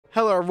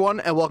Hello everyone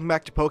and welcome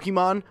back to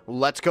Pokemon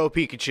Let's Go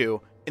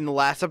Pikachu. In the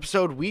last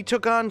episode we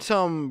took on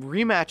some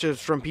rematches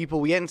from people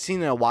we hadn't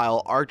seen in a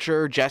while,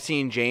 Archer, Jesse,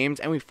 and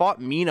James, and we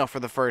fought Mina for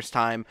the first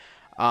time,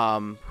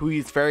 who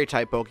used fairy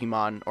type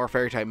Pokemon or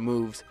fairy type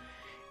moves.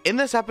 In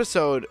this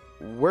episode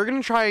we're going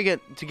to try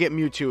to get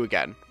Mewtwo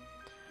again,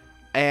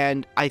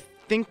 and I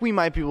think we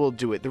might be able to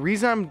do it. The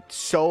reason I'm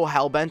so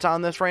hell-bent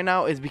on this right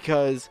now is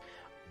because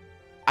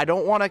I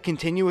don't want to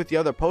continue with the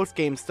other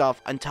post-game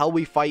stuff until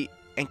we fight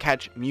and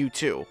catch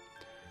Mewtwo.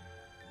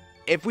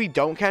 If we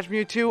don't catch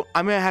Mewtwo,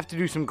 I'm going to have to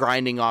do some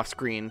grinding off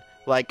screen.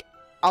 Like,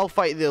 I'll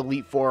fight the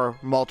Elite Four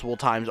multiple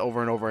times over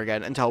and over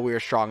again until we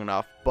are strong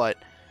enough. But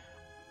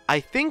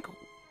I think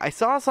I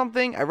saw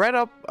something, I read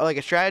up, like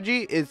a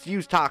strategy is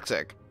use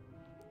Toxic.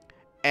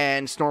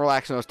 And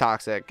Snorlax knows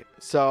Toxic.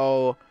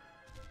 So,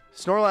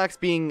 Snorlax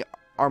being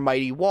our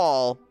mighty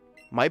wall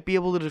might be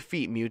able to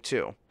defeat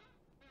Mewtwo.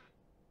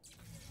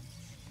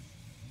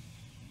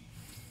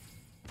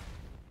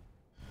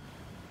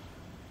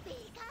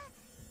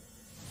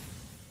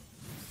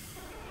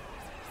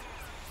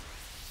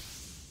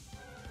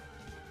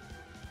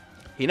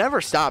 He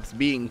never stops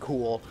being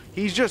cool.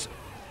 He's just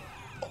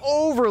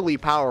overly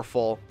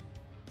powerful.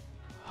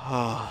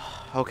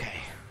 Okay.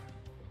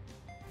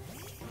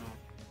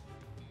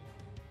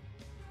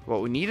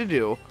 What we need to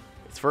do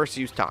is first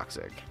use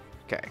Toxic.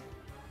 Okay.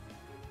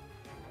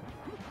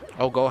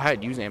 Oh, go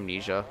ahead. Use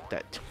Amnesia.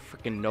 That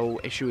freaking no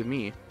issue with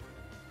me.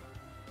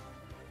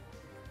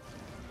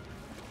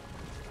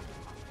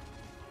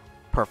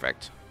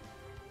 Perfect.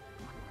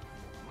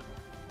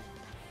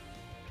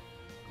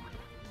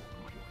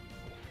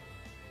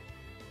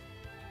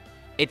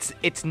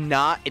 It's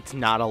not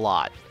a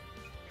lot.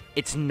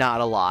 It's not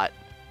a lot.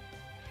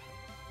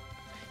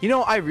 You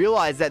know, I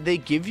realized that they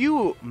give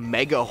you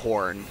Mega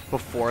Horn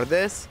before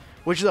this,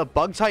 which is a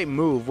bug type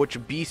move, which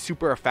would be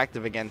super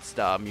effective against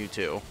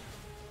Mewtwo.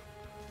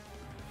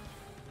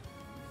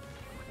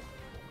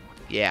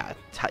 Yeah,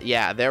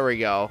 yeah, there we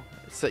go.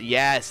 So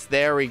yes,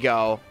 there we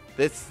go.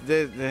 This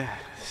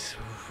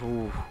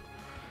ooh.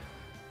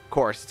 Of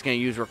course, it's gonna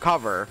use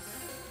Recover,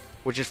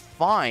 which is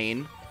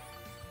fine.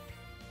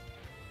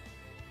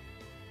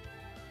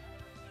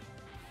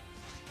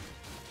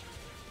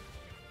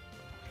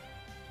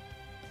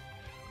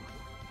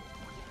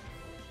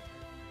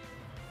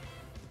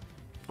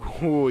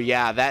 Ooh,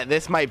 yeah,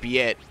 this might be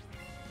it.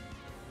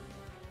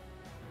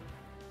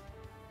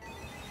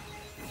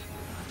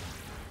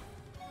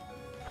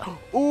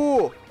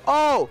 Ooh,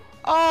 oh,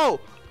 oh,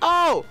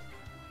 oh,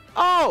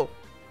 oh.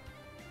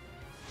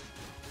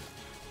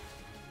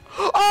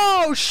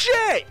 Oh,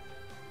 shit!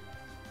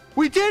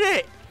 We did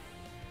it!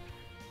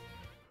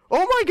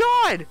 Oh my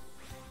god!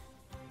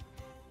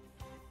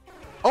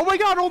 Oh my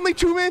god, only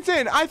 2 minutes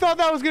in! I thought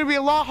that was gonna be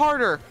a lot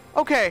harder.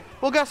 Okay,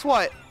 well guess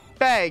what?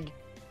 Bag.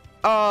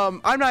 I'm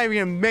not even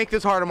gonna make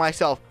this hard on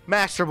myself.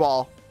 Master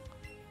Ball.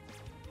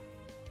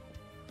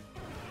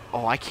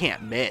 Oh, I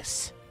can't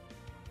miss.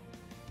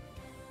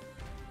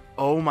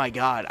 Oh my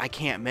god, I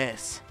can't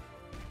miss.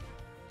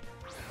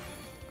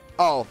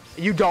 Oh,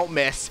 you don't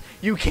miss.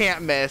 You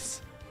can't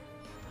miss.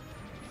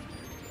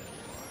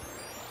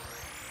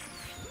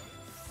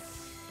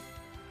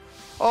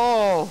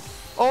 Oh,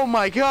 oh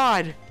my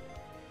god.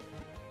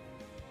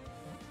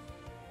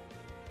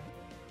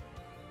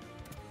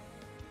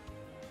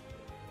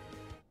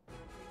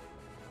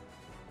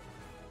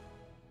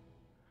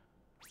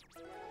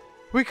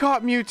 We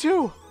caught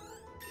Mewtwo.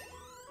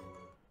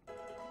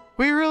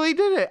 We really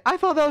did it. I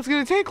thought that was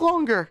going to take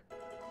longer.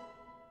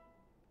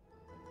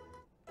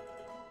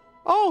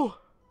 Oh.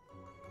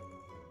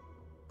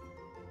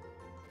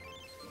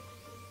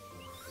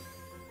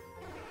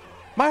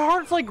 My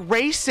heart's like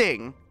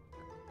racing.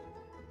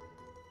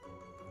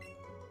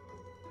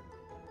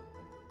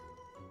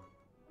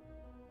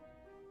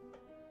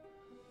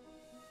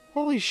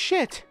 Holy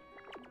shit.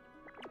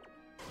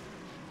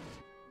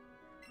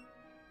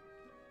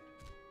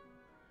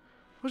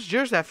 What's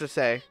yours have to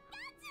say?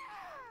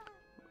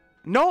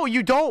 No,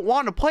 you don't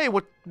want to play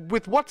with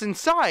what's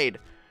inside.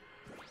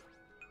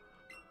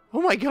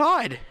 Oh my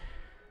god.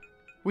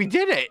 We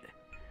did it.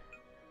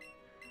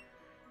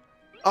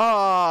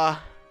 I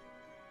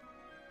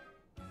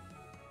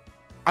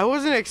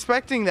wasn't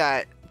expecting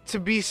that to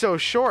be so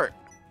short.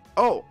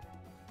 Oh.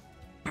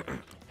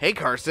 Hey,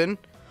 Carson.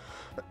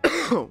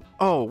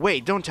 Oh,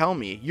 wait, don't tell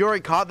me. You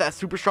already caught that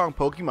super strong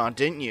Pokemon,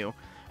 didn't you?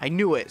 I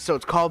knew it, so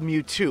it's called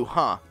Mewtwo,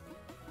 huh?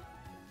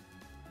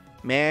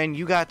 Man,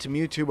 you got to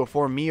Mewtwo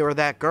before me or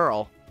that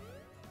girl.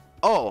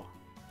 Oh.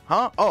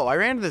 Huh? Oh, I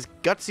ran into this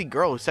gutsy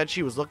girl who said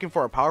she was looking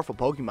for a powerful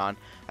Pokemon.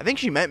 I think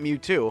she meant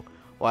Mewtwo.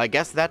 Well, I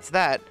guess that's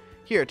that.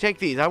 Here, take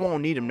these. I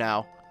won't need them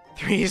now.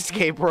 3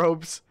 escape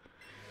ropes.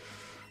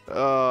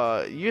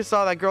 You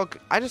saw that girl.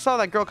 I just saw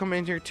that girl come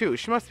in here too.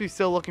 She must be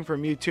still looking for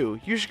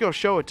Mewtwo. You should go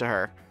show it to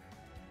her.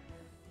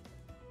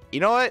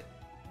 You know what?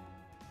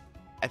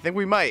 I think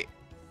we might.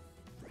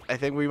 I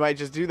think we might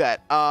just do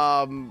that.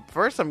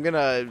 First I'm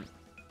gonna...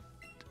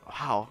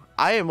 Wow,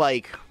 I am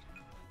like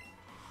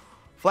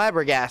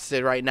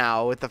flabbergasted right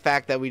now with the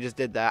fact that we just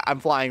did that. I'm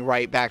flying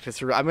right back to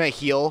Cerulean. I'm going to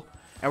heal,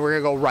 and we're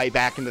going to go right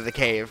back into the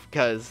cave,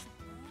 because...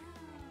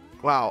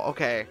 Wow,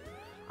 okay.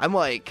 I'm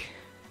like...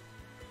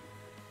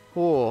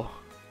 Ooh.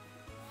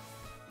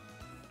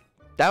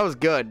 That was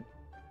good.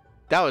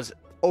 That was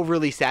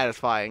overly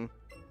satisfying.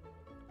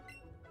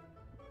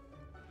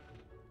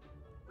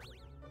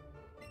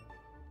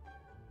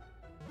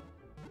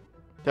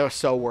 That was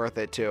so worth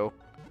it, too.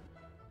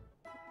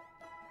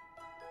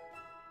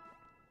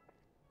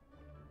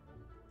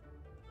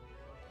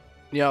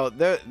 You know,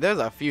 there's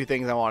a few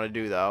things I want to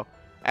do, though.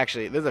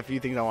 Actually, there's a few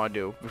things I want to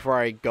do before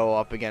I go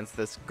up against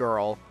this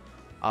girl.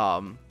 I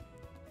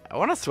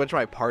want to switch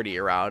my party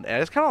around, and I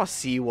just kind of want to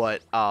see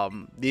what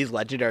these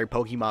legendary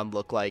Pokemon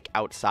look like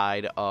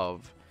outside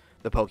of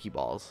the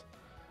Pokeballs.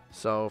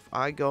 So if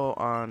I go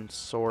on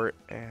Sort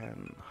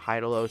and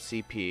high to low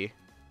CP,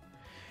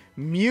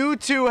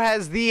 Mewtwo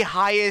has the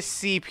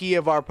highest CP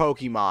of our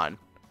Pokemon.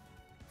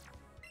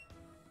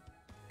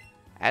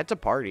 Add to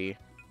party.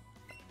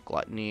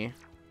 Gluttony.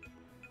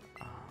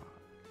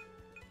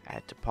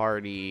 Add to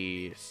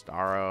party.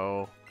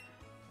 Starro.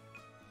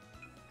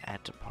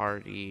 Add to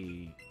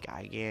party.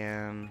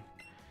 Gigan.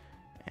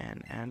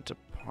 And add to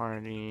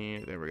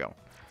party. There we go.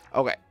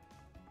 Okay.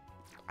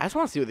 I just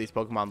want to see what these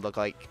Pokemon look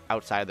like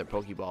outside their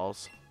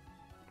Pokeballs.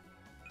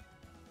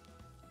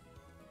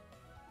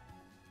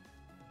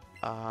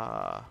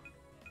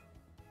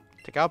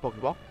 Take out a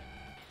Pokeball.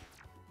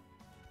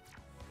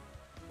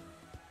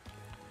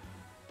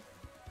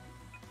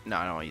 No,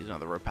 I don't want to use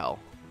another Repel.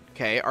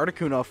 Okay,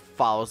 Articuno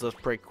follows us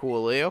pretty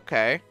coolly.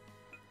 Okay.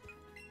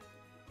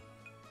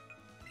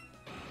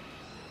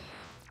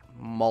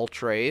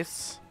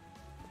 Moltres.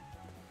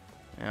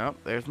 Yep,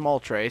 there's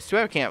Moltres. Too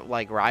bad I can't,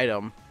 like, ride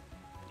them.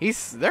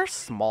 They're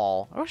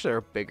small. I wish they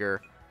were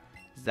bigger.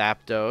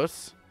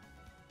 Zapdos.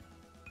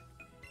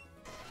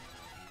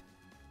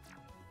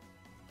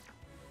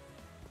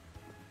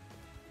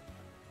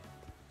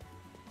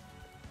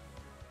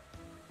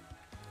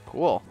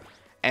 Cool.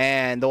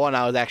 And the one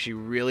I was actually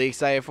really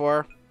excited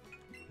for,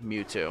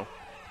 Mewtwo.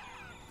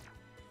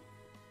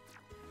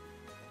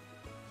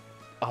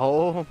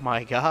 Oh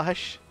my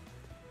gosh.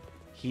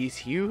 He's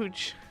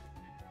huge.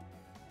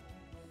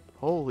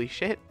 Holy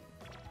shit.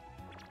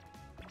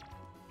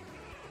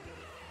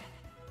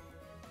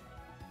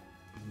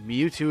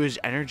 Mewtwo is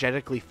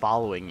energetically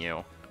following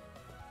you.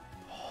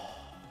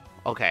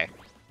 Okay.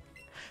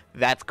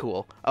 That's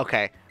cool.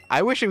 Okay.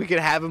 I wish we could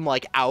have him,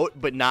 like, out,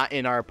 but not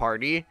in our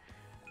party.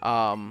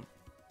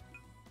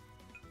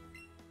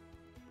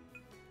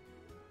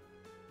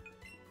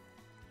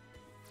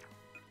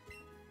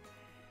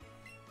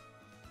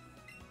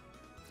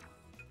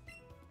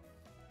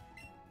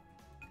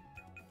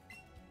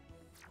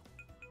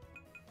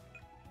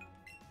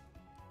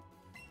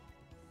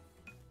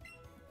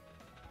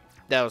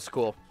 That was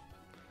cool.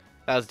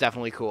 That was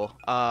definitely cool.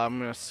 I'm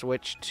going to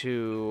switch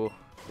to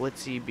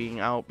Blitzy being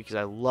out because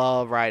I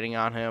love riding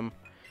on him.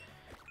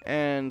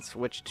 And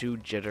switch to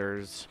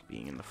Jitters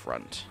being in the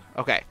front.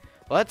 Okay,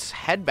 let's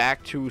head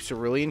back to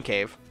Cerulean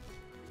Cave.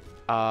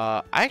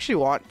 I actually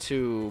want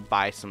to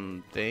buy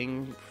some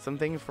things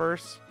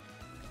first.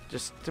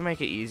 Just to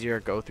make it easier,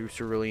 go through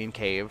Cerulean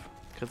Cave.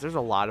 Because there's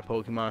a lot of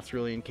Pokemon in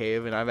Cerulean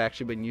Cave. And I've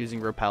actually been using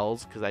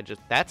Repels. Because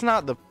that's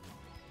not the...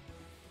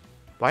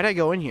 Why'd I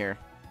go in here?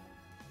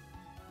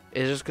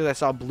 Is it just because I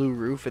saw Blue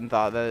Roof and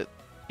thought that...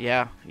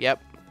 Yeah,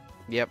 yep.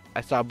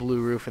 I saw Blue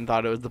Roof and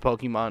thought it was the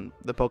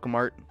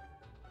Pokemart.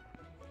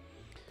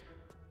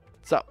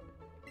 So,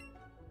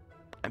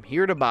 I'm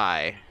here to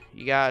buy.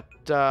 You got,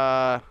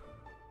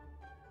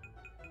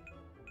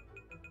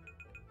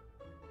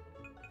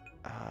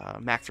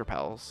 max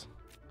repels.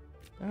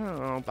 I don't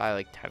know, I'll buy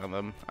like 10 of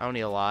them. I don't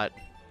need a lot.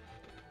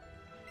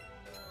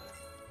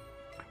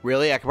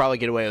 Really? I could probably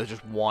get away with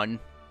just one.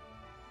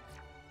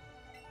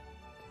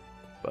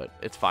 But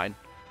it's fine.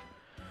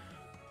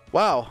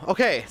 Wow,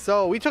 okay,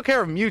 so we took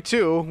care of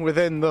Mewtwo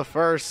within the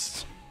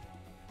first,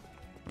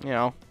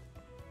 2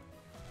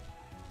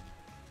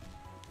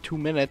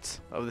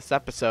 minutes of this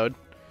episode.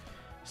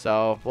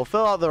 So we'll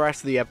fill out the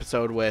rest of the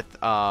episode with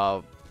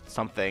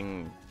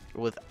something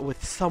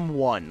with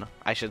someone,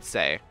 I should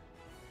say.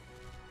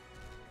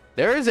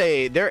 There is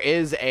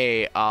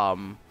a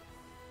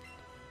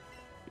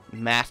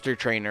master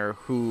trainer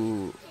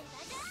who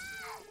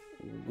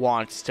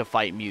wants to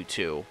fight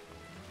Mewtwo.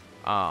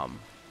 I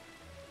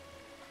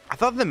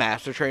thought the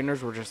master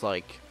trainers were just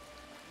like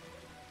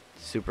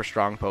super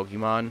strong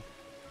Pokemon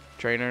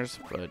trainers,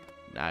 but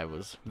I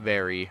was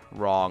very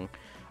wrong.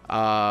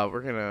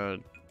 We're gonna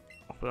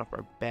open up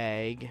our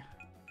bag.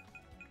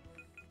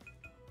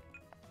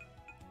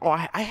 Oh,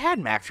 I had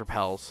max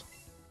repels.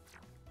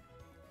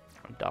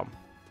 I'm dumb.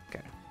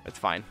 Okay, it's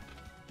fine.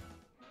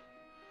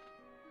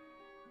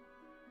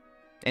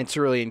 And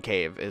Cerulean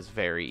Cave is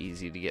very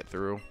easy to get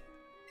through.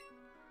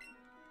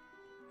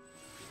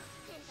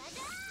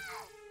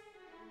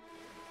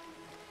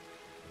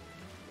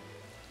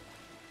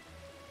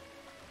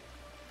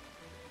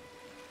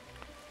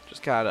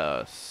 Just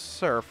gotta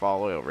surf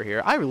all the way over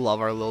here. I love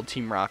our little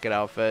Team Rocket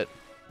outfit.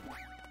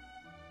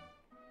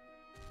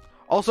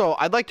 Also,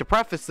 I'd like to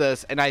preface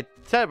this, and I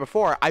said it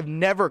before, I've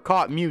never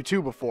caught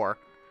Mewtwo before.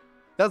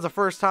 That was the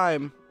first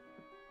time.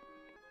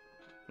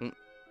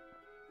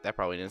 That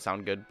probably didn't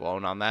sound good,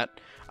 blown on that.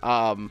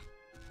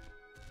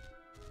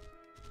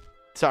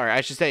 Sorry,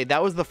 I should say,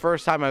 that was the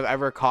first time I've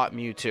ever caught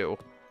Mewtwo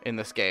in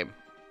this game.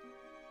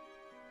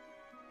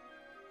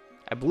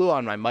 I blew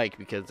on my mic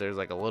because there's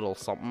like a little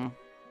something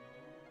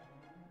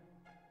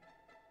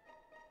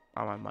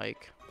on my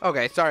mic.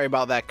 Okay, sorry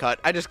about that cut.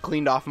 I just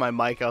cleaned off my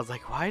mic. I was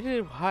like, why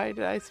did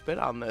I spit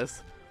on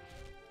this?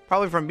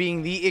 Probably from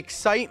being the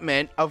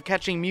excitement of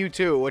catching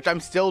Mewtwo, which I'm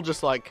still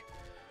just like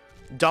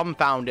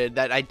dumbfounded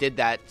that I did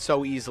that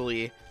so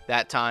easily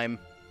that time.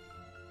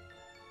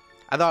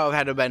 I thought it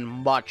had to have been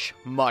much,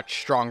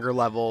 much stronger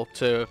level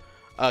to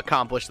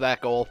accomplish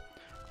that goal.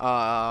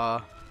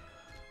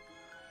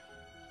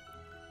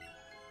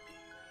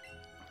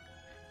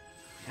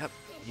 Yep,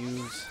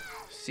 use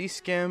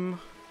C-Skim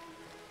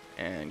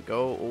and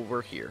go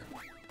over here.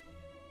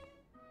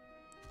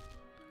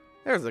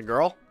 There's the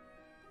girl.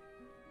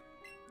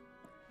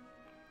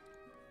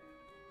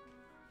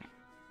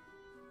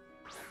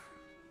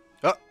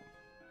 Oh.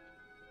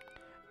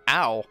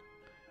 Ow.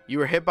 You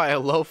were hit by a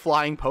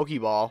low-flying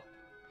Pokeball.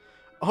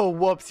 Oh,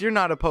 whoops, you're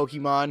not a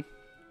Pokemon.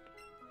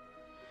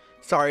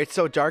 Sorry, it's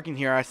so dark in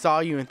here. I saw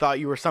you and thought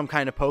you were some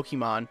kind of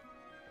Pokemon.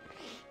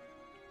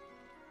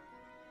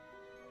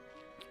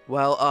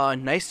 Well,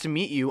 nice to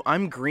meet you.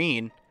 I'm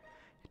Green.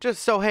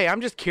 Hey,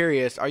 I'm just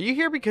curious. Are you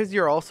here because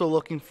you're also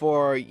looking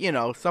for, you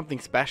know, something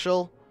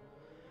special?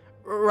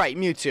 Right,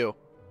 Mewtwo.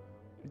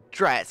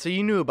 Drat, so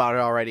you knew about it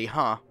already,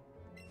 huh?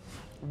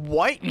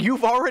 What?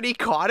 You've already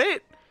caught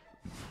it?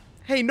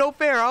 Hey, no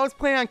fair. I was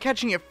planning on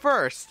catching it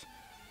first.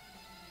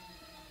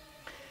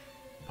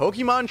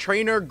 Pokemon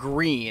Trainer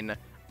Green.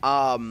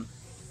 Blaine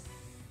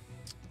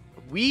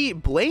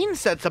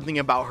said something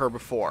about her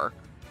before.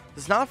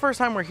 This is not the first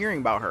time we're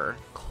hearing about her.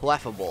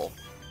 Clefable.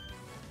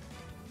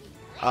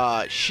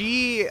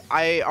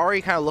 I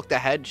already kind of looked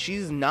ahead.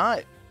 She's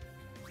not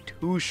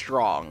too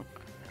strong.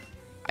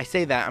 I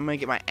say that, I'm gonna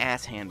get my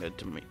ass handed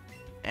to me.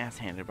 Ass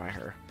handed by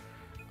her.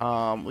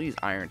 We'll use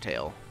Iron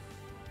Tail.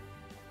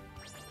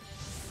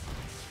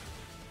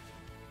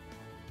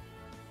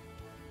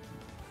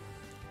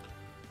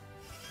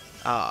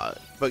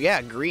 But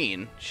yeah,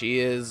 Green. She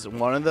is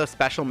one of the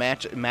special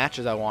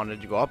matches I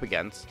wanted to go up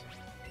against.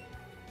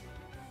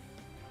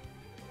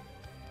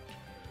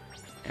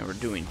 And we're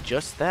doing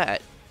just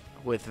that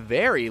with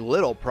very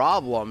little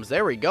problems.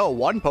 There we go.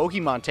 One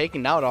Pokemon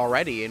taken out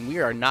already, and we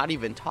are not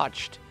even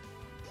touched.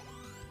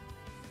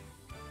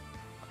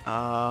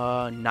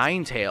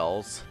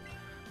 Ninetales.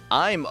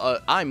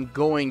 I'm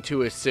going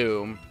to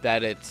assume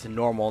that it's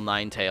normal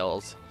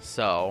Ninetales,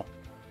 so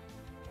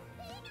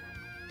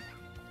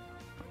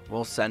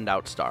we'll send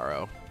out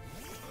Starro.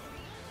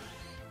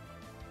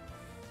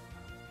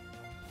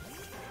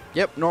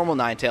 Yep, normal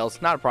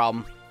Ninetales, not a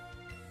problem.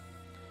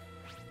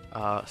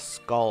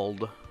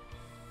 Scald.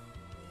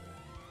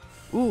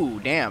 Ooh,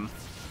 damn.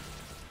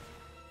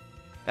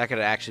 That could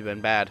have actually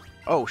been bad.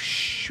 Oh,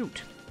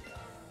 shoot.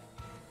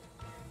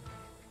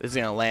 This is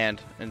gonna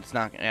land, and it's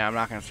not. Yeah, I'm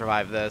not gonna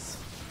survive this.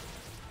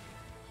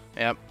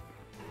 Yep.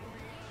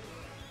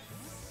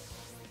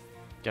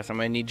 Guess I'm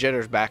gonna need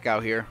Jitters back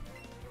out here.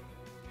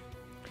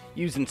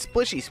 Using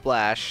Splishy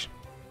Splash.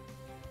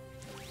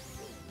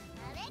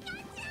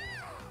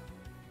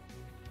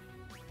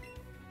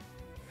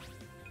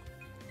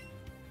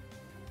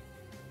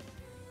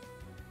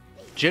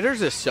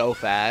 Jitters is so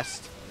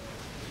fast.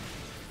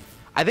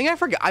 I think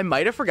I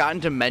might have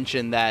forgotten to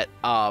mention that,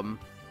 ooh,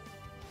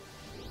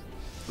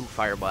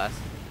 Fire Blast.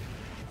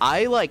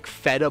 I, like,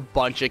 fed a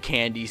bunch of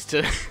candies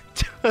to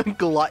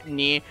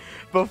Gluttony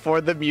before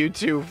the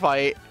Mewtwo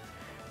fight.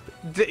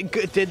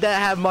 Did that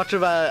have much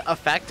of a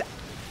effect?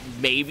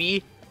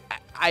 Maybe.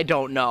 I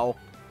don't know.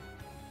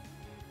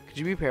 Could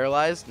you be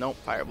paralyzed? Nope,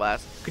 Fire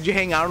Blast. Could you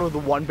hang on with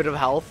one bit of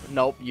health?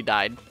 Nope, you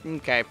died.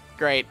 Okay,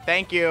 great.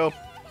 Thank you.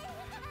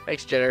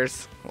 Thanks,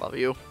 Jitters. Love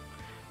you.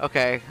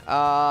 Okay,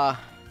 let's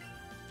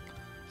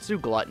do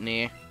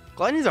Gluttony.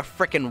 Gluttony's a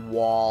freaking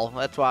wall.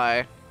 That's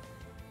why.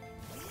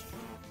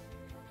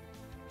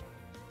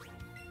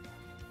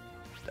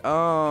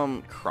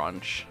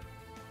 Crunch.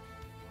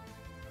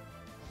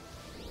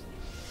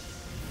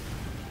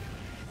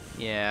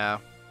 Yeah.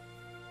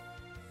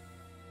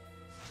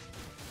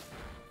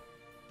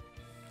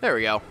 There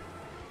we go.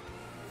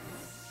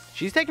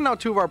 She's taken out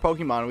 2 of our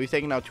Pokemon, and we've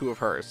taken out 2 of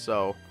hers,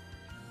 so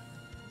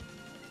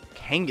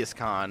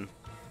Kangaskhan.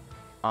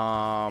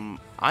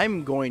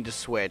 I'm going to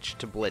switch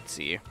to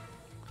Blitzy,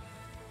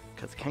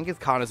 because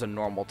Kangaskhan is a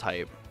normal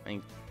type. I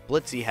think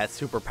Blitzy has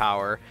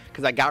superpower,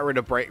 because I got rid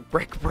of Brick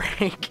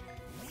Break.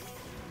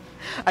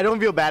 I don't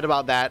feel bad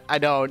about that. I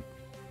don't.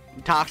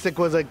 Toxic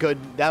was a good.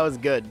 That was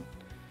good.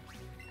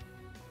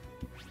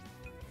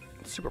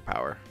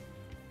 Superpower.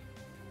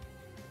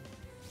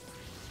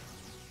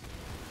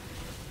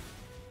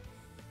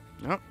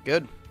 Oh,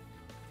 good.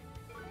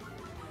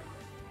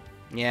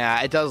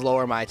 Yeah, it does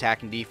lower my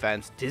attack and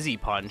defense. Dizzy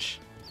Punch.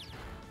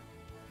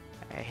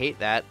 I hate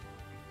that.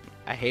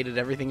 I hated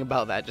everything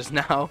about that just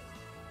now.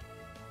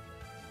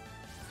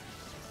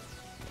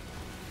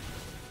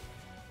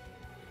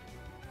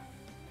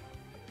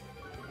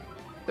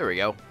 There we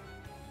go.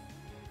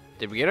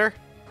 Did we get her?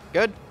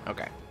 Good?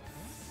 Okay.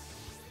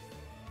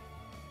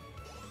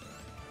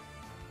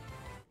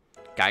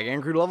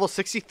 Gigan grew to level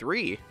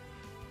 63.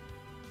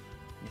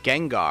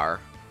 Gengar.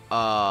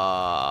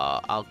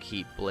 I'll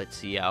keep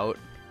Blitzy out.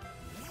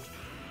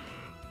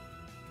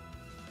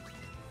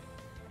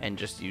 And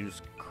just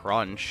use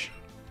Crunch.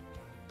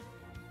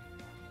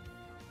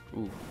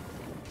 Ooh.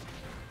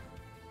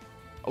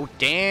 Oh,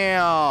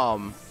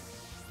 damn!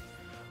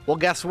 Well,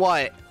 guess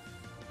what?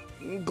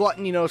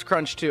 Gluttony knows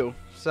Crunch too,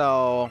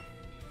 so...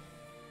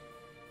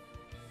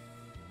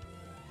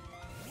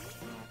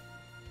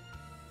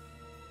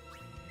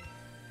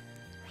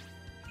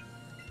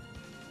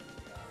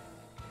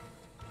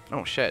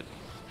 Oh, shit.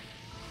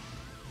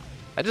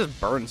 That just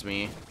burns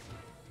me.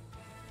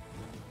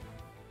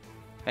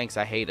 Thanks,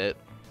 I hate it.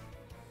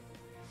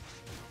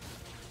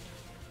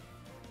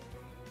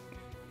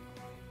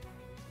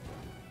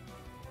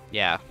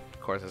 Yeah,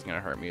 of course it's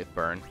gonna hurt me with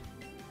burn.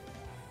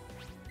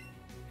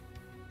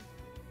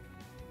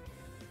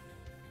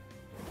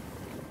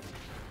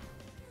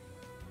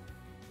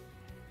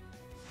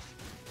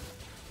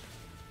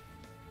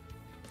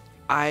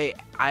 I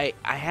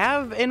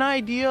have an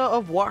idea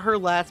of what her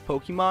last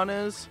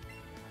Pokemon is.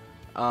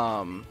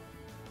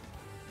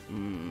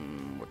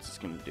 What's this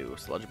gonna do?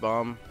 Sludge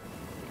Bomb.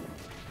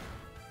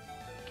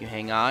 Can you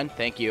hang on?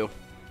 Thank you.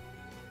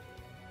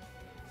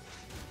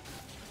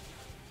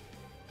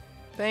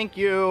 Thank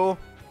you.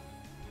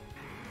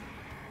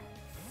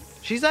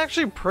 She's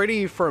actually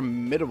pretty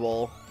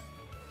formidable.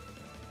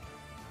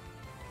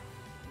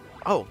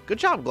 Oh, good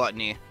job,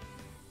 Gluttony.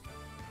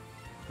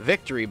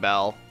 Victory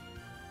Bell.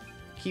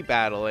 Keep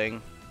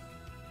battling.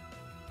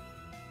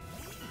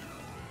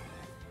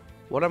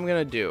 What I'm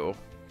gonna do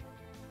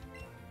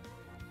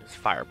is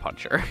Fire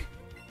Punch her.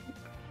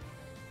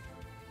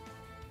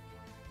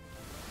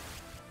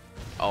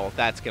 Oh,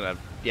 that's gonna...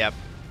 Yep.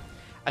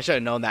 I should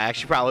have known that.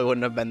 Actually, probably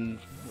wouldn't have been...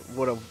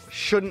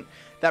 Shouldn't...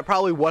 That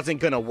probably wasn't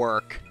gonna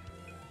work.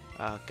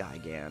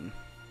 Gigan.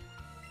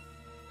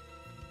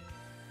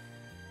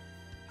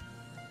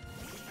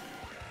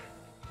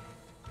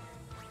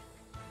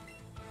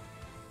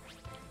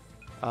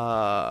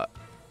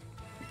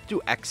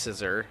 Do X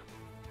Scissor.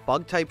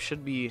 Bug type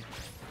should be...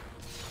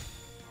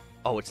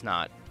 Oh, it's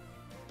not.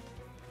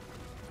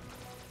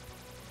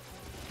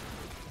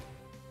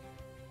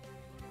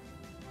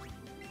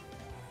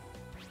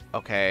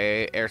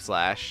 Okay, Air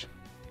Slash.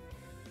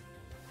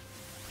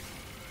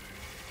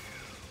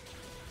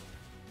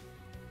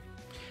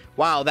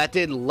 Wow, that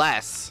did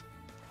less.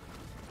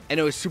 And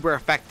it was super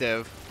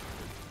effective.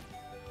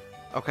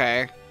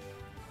 Okay.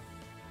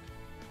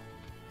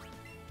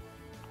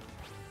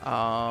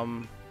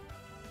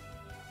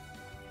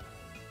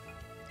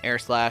 Air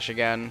Slash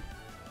again.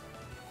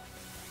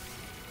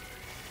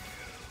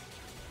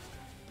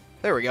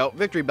 There we go.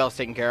 Victory Bell's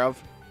taken care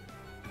of.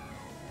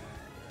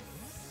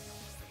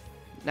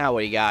 Now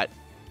what do you got?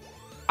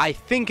 I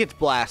think it's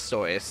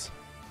Blastoise.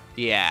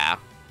 Yeah.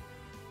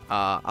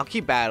 I'll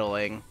keep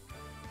battling.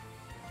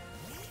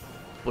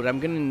 But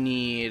I'm gonna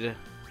need...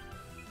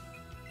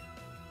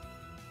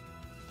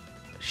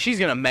 She's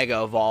gonna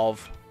Mega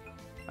Evolve.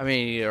 I'm gonna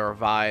need to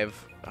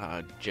revive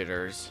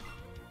Jitters.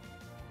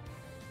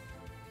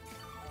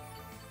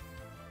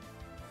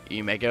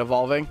 You make it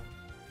evolving?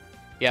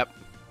 Yep.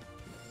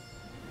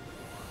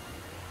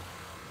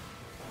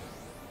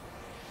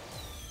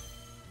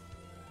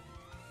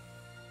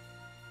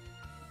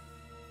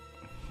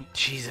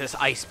 Jesus,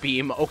 Ice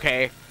Beam.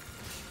 Okay.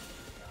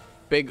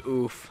 Big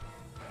oof.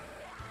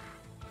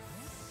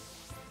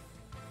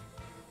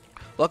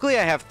 Luckily,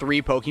 I have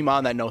 3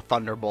 Pokemon that know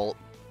Thunderbolt.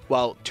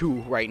 Well,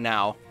 2 right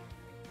now.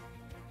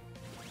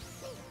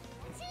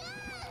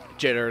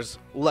 Jitters.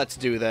 Let's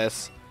do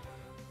this.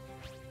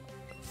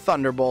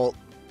 Thunderbolt.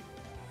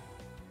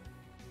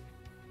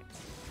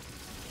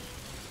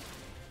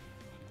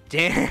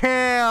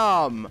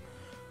 Damn!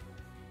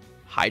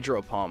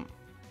 Hydro Pump.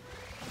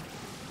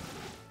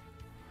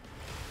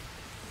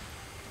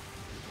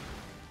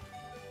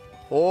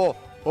 Oh,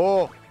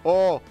 oh,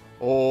 oh,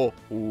 oh,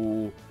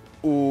 ooh,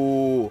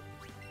 ooh.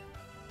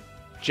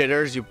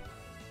 Jitters, you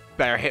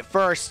better hit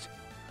first.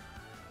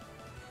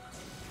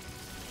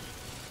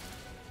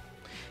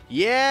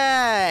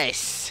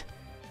 Yes!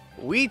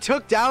 We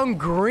took down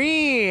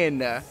green!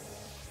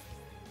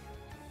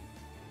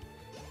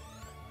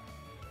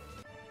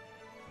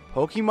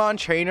 Pokemon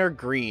Trainer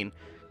Green.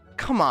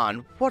 Come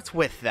on, what's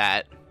with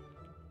that?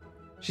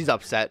 She's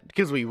upset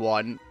because we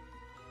won.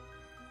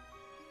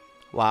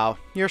 Wow,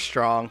 you're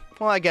strong.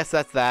 Well, I guess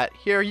that's that.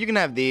 Here, you can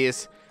have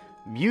these.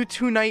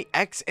 Mewtwo Knight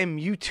X and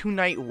Mewtwo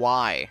Knight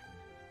Y.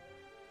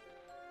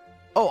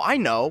 Oh, I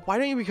know. Why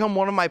don't you become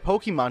one of my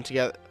Pokemon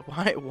together?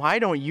 Why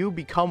don't you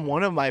become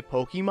one of my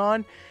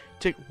Pokemon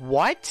to...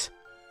 What?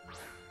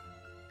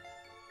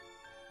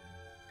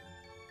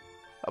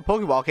 A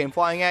Pokeball came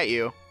flying at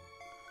you.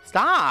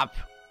 Stop!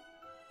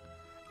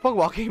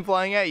 Pokeball came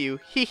flying at you.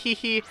 Hee hee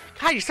hee.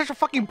 God, you're such a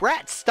fucking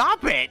brat.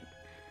 Stop it.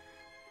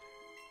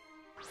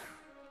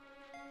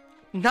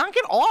 Knock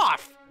it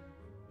off.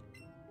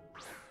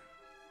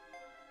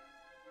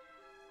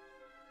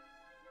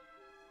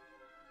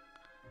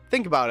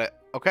 Think about it,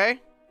 okay?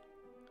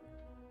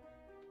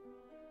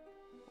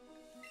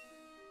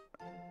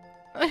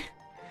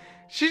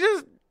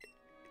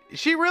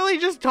 She really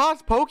just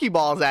tossed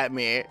Pokeballs at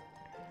me.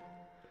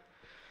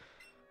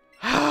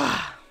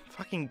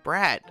 Fucking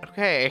brat,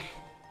 okay.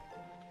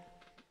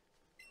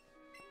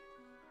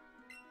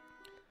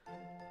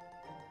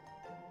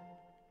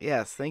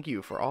 Yes, thank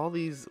you for all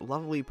these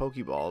lovely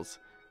Pokeballs.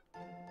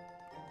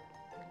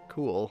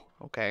 Cool,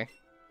 okay.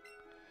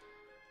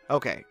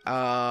 Okay,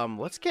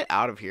 let's get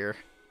out of here.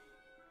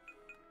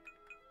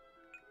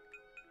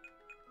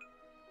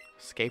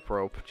 Escape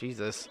rope,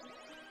 Jesus.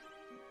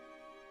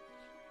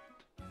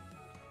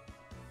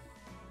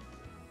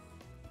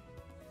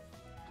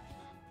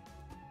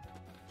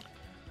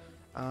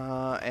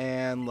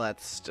 And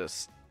let's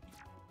just...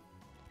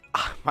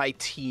 my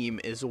team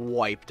is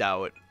wiped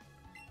out.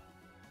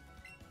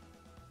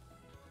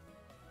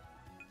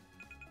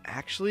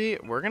 Actually,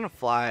 we're gonna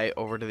fly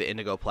over to the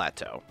Indigo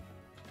Plateau.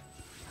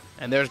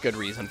 And there's good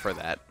reason for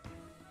that.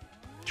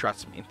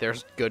 Trust me,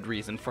 there's good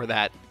reason for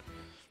that.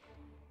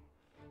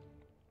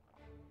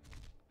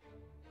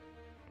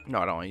 No,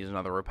 I don't want to use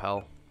another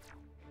repel.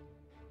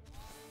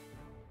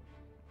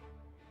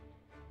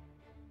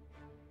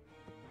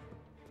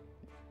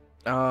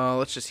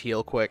 Let's just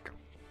heal quick.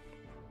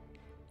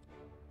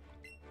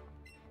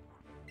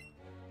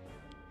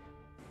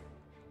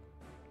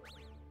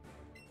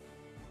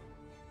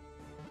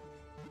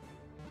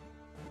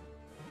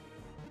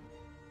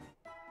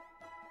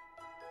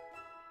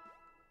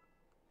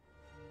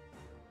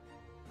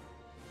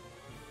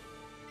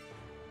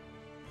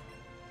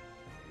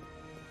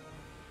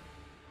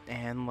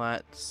 And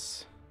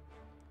let's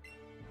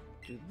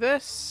do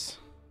this.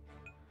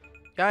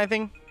 Got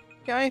anything?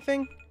 Got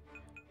anything?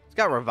 He's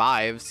got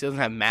revives. He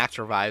doesn't have max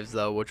revives,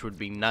 though, which would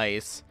be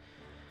nice.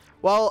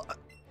 Well,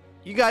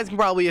 you guys can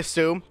probably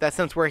assume that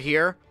since we're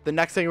here, the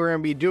next thing we're going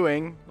to be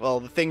doing,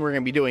 well, the thing we're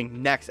going to be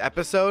doing next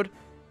episode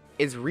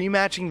is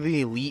rematching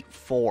the Elite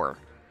Four.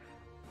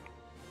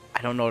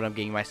 I don't know what I'm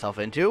getting myself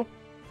into,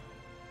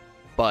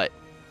 but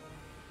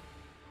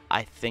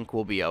I think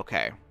we'll be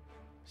okay.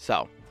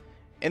 So,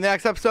 in the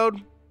next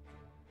episode,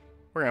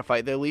 we're going to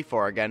fight the Elite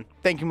Four again.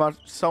 Thank you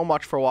so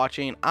much for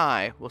watching.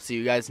 I will see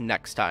you guys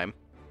next time.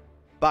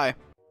 Bye.